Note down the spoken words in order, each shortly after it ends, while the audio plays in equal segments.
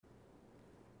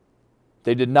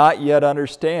They did not yet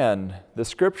understand the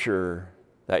scripture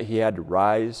that he had to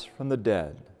rise from the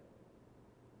dead.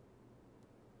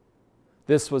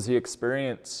 This was the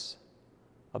experience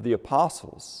of the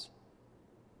apostles,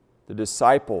 the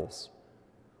disciples,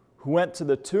 who went to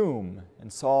the tomb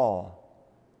and saw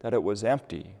that it was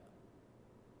empty.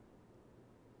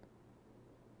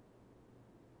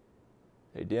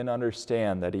 They didn't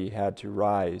understand that he had to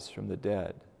rise from the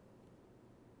dead.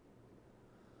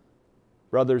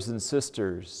 Brothers and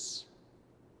sisters,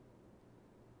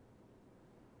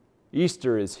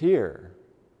 Easter is here.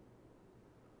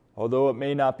 Although it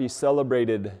may not be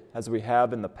celebrated as we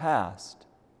have in the past,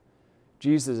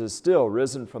 Jesus is still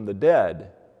risen from the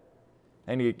dead,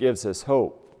 and it gives us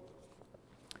hope.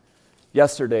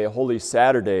 Yesterday, Holy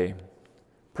Saturday,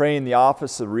 praying the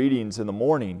office of readings in the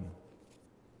morning,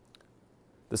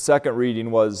 the second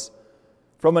reading was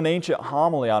from an ancient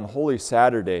homily on Holy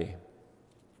Saturday.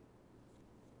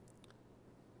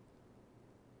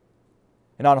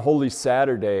 And on Holy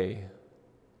Saturday,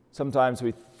 sometimes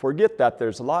we forget that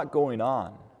there's a lot going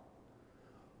on.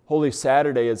 Holy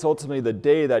Saturday is ultimately the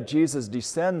day that Jesus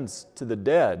descends to the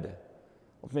dead,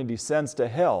 ultimately descends to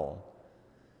hell.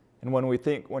 And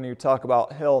when you talk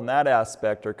about hell in that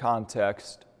aspect or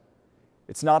context,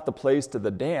 it's not the place to the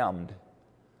damned,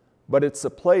 but it's a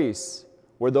place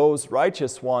where those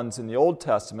righteous ones in the Old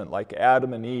Testament, like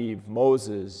Adam and Eve,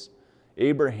 Moses,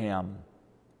 Abraham,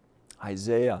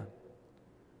 Isaiah,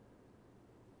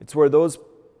 it's where those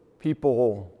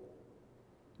people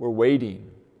were waiting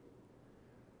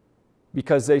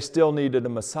because they still needed a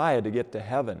Messiah to get to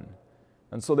heaven.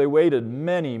 And so they waited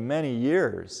many, many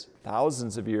years,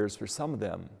 thousands of years for some of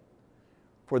them,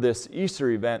 for this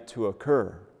Easter event to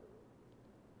occur.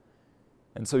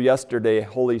 And so yesterday,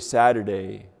 Holy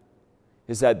Saturday,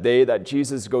 is that day that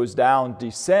Jesus goes down,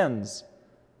 descends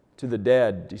to the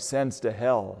dead, descends to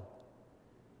hell,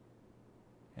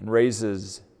 and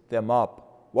raises them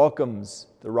up, welcomes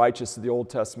the righteous of the Old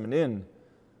Testament in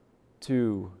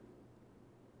to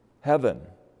heaven.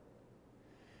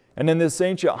 And in this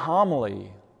ancient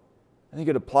homily, I think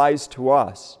it applies to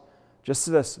us,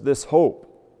 just this hope.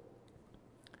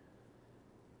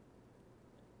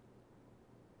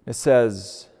 It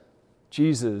says,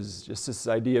 Jesus, just this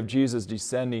idea of Jesus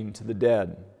descending to the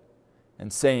dead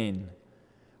and saying,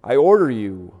 I order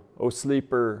you, O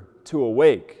sleeper, to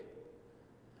awake.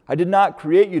 I did not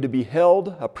create you to be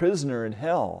held a prisoner in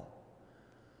hell.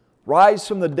 Rise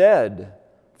from the dead,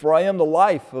 for I am the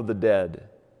life of the dead.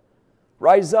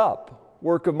 Rise up,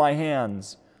 work of my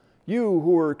hands, you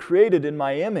who were created in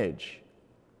my image.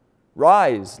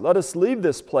 Rise, let us leave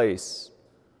this place,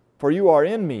 for you are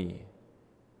in me,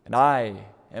 and I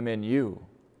am in you.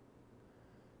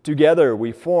 Together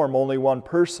we form only one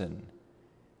person,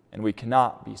 and we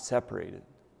cannot be separated.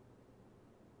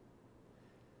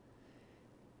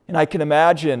 And I can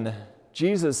imagine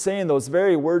Jesus saying those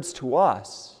very words to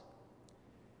us,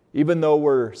 even though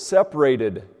we're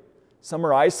separated, some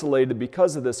are isolated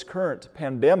because of this current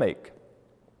pandemic.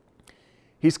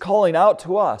 He's calling out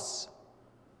to us,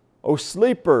 O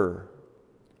sleeper,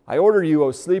 I order you,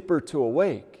 O sleeper, to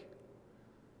awake.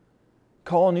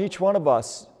 Calling each one of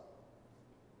us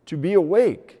to be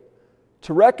awake,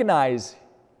 to recognize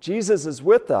Jesus is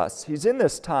with us. He's in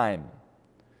this time.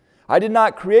 I did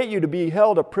not create you to be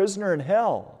held a prisoner in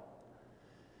hell.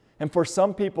 And for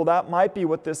some people, that might be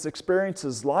what this experience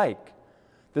is like.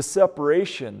 This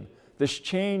separation, this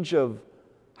change of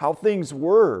how things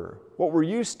were, what we're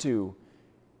used to.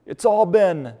 It's all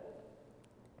been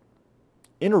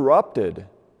interrupted.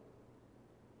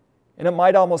 And it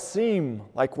might almost seem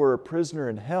like we're a prisoner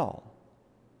in hell.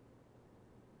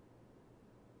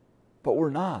 But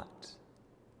we're not.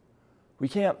 We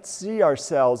can't view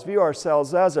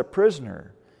ourselves as a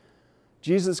prisoner.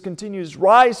 Jesus continues,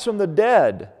 rise from the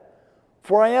dead,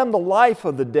 for I am the life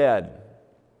of the dead.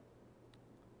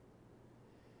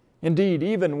 Indeed,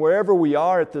 even wherever we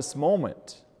are at this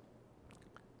moment,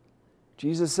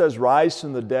 Jesus says, rise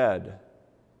from the dead.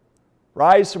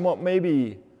 Rise from what may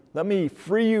be. Let me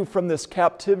free you from this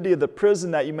captivity of the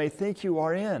prison that you may think you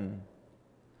are in.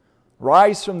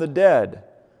 Rise from the dead,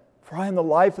 for I am the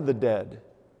life of the dead.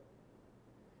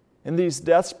 In these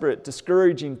desperate,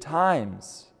 discouraging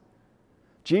times,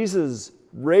 Jesus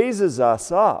raises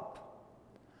us up.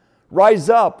 Rise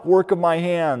up, work of my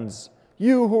hands,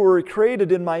 you who were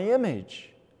created in my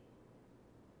image.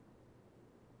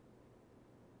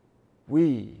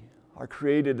 We are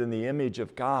created in the image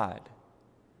of God.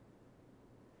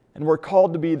 And we're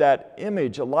called to be that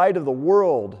image, a light of the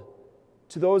world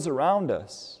to those around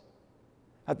us.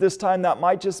 At this time, that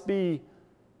might just be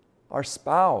our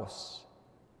spouse,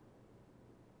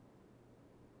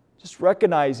 just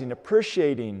recognizing,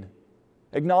 appreciating,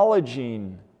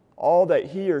 acknowledging all that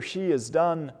he or she has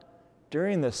done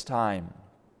during this time.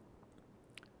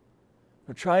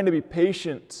 We're trying to be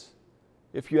patient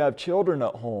if you have children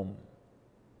at home.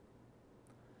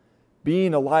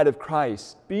 Being a light of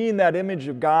Christ, being that image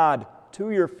of God to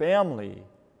your family,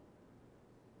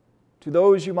 to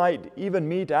those you might even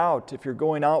meet out if you're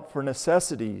going out for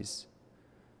necessities,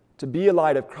 to be a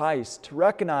light of Christ, to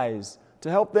recognize, to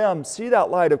help them see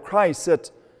that light of Christ, that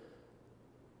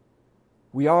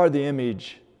we are the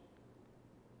image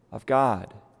of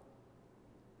God.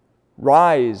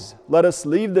 Rise, let us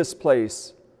leave this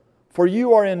place, for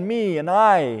you are in me and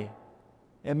I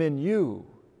am in you.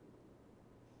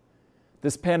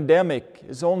 This pandemic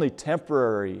is only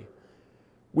temporary.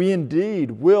 We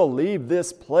indeed will leave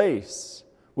this place.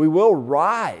 We will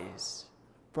rise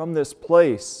from this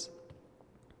place.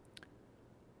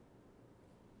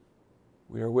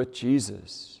 We are with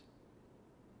Jesus.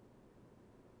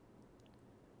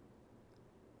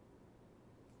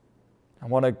 I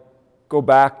want to go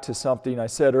back to something I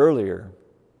said earlier,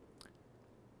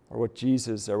 or what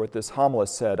Jesus, or what this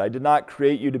homilist said. I did not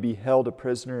create you to be held a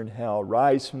prisoner in hell.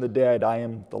 Rise from the dead. I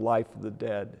am the life of the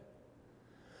dead.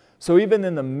 So even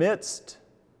in the midst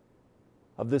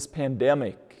of this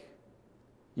pandemic,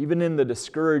 even in the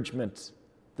discouragement,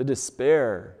 the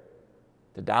despair,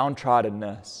 the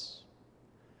downtroddenness,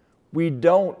 we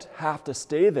don't have to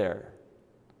stay there.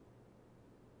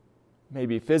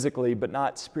 Maybe physically, but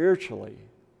not spiritually.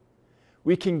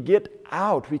 We can get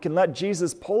out. We can let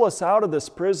Jesus pull us out of this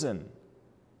prison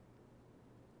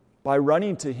by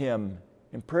running to Him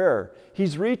in prayer.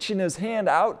 He's reaching His hand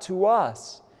out to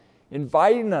us,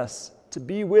 inviting us to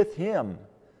be with Him,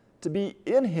 to be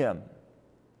in Him.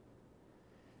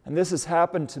 And this has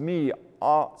happened to me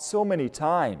so many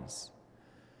times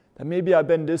that maybe I've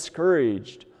been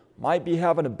discouraged, might be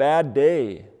having a bad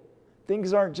day.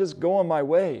 Things aren't just going my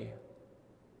way.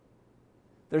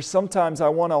 There's sometimes I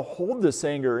want to hold this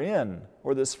anger in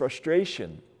or this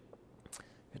frustration.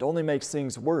 It only makes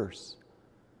things worse.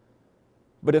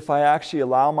 But if I actually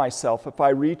allow myself, if I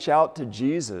reach out to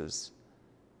Jesus,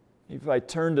 if I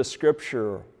turn to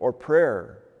Scripture or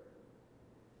prayer,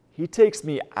 He takes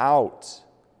me out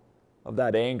of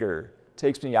that anger,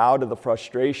 takes me out of the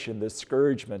frustration, the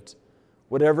discouragement,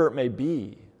 whatever it may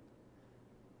be.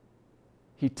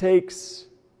 He takes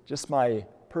just my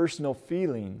personal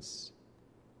feelings,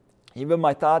 even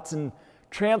my thoughts, and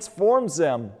transforms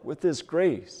them with His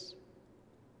grace.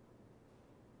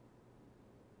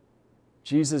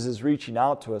 Jesus is reaching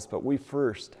out to us, but we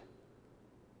first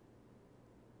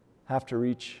have to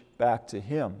reach back to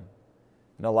Him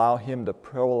and allow Him to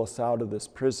pull us out of this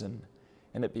prison,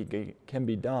 and it can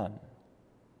be done.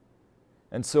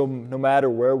 And so no matter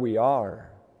where we are,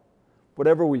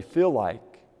 whatever we feel like,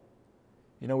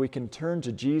 we can turn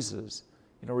to Jesus,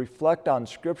 reflect on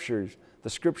Scriptures. The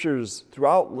Scriptures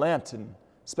throughout Lent, and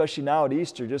especially now at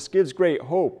Easter, just gives great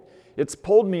hope. It's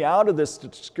pulled me out of this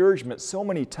discouragement so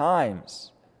many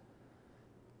times.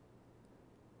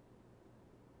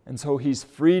 And so He's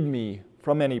freed me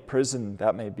from any prison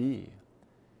that may be.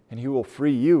 And He will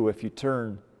free you if you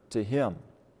turn to Him.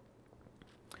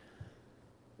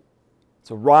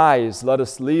 So rise, let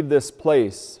us leave this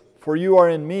place, for you are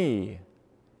in me,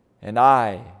 and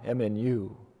I am in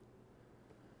you.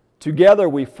 Together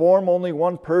we form only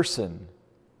one person,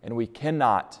 and we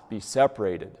cannot be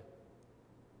separated.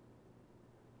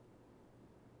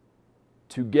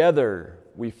 Together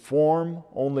we form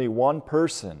only one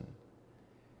person,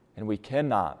 and we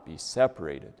cannot be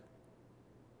separated.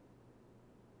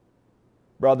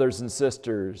 Brothers and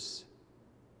sisters,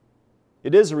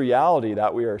 it is a reality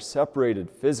that we are separated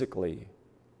physically,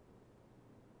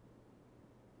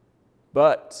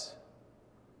 but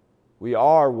we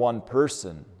are one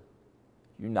person,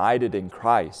 united in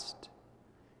Christ,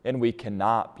 and we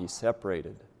cannot be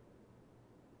separated.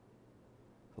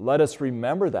 Let us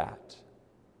remember that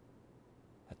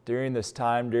during this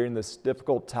time, during this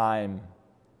difficult time,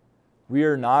 we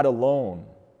are not alone.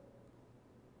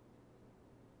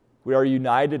 We are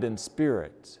united in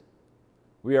spirit.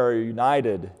 We are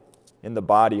united in the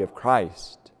body of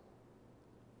Christ.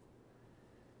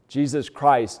 Jesus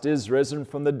Christ is risen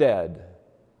from the dead.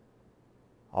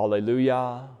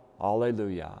 Alleluia,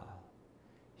 alleluia.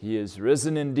 He is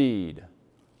risen indeed.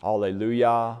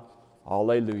 Alleluia,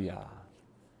 alleluia.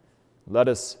 Let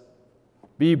us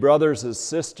be brothers and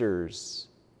sisters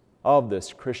of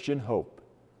this Christian hope.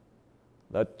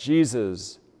 Let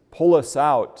Jesus pull us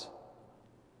out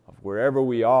of wherever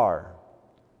we are,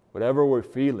 whatever we're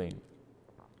feeling.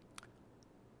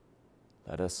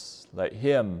 Let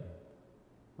Him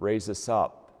raise us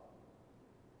up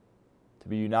to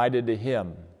be united to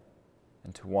Him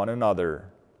and to one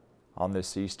another on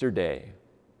this Easter day.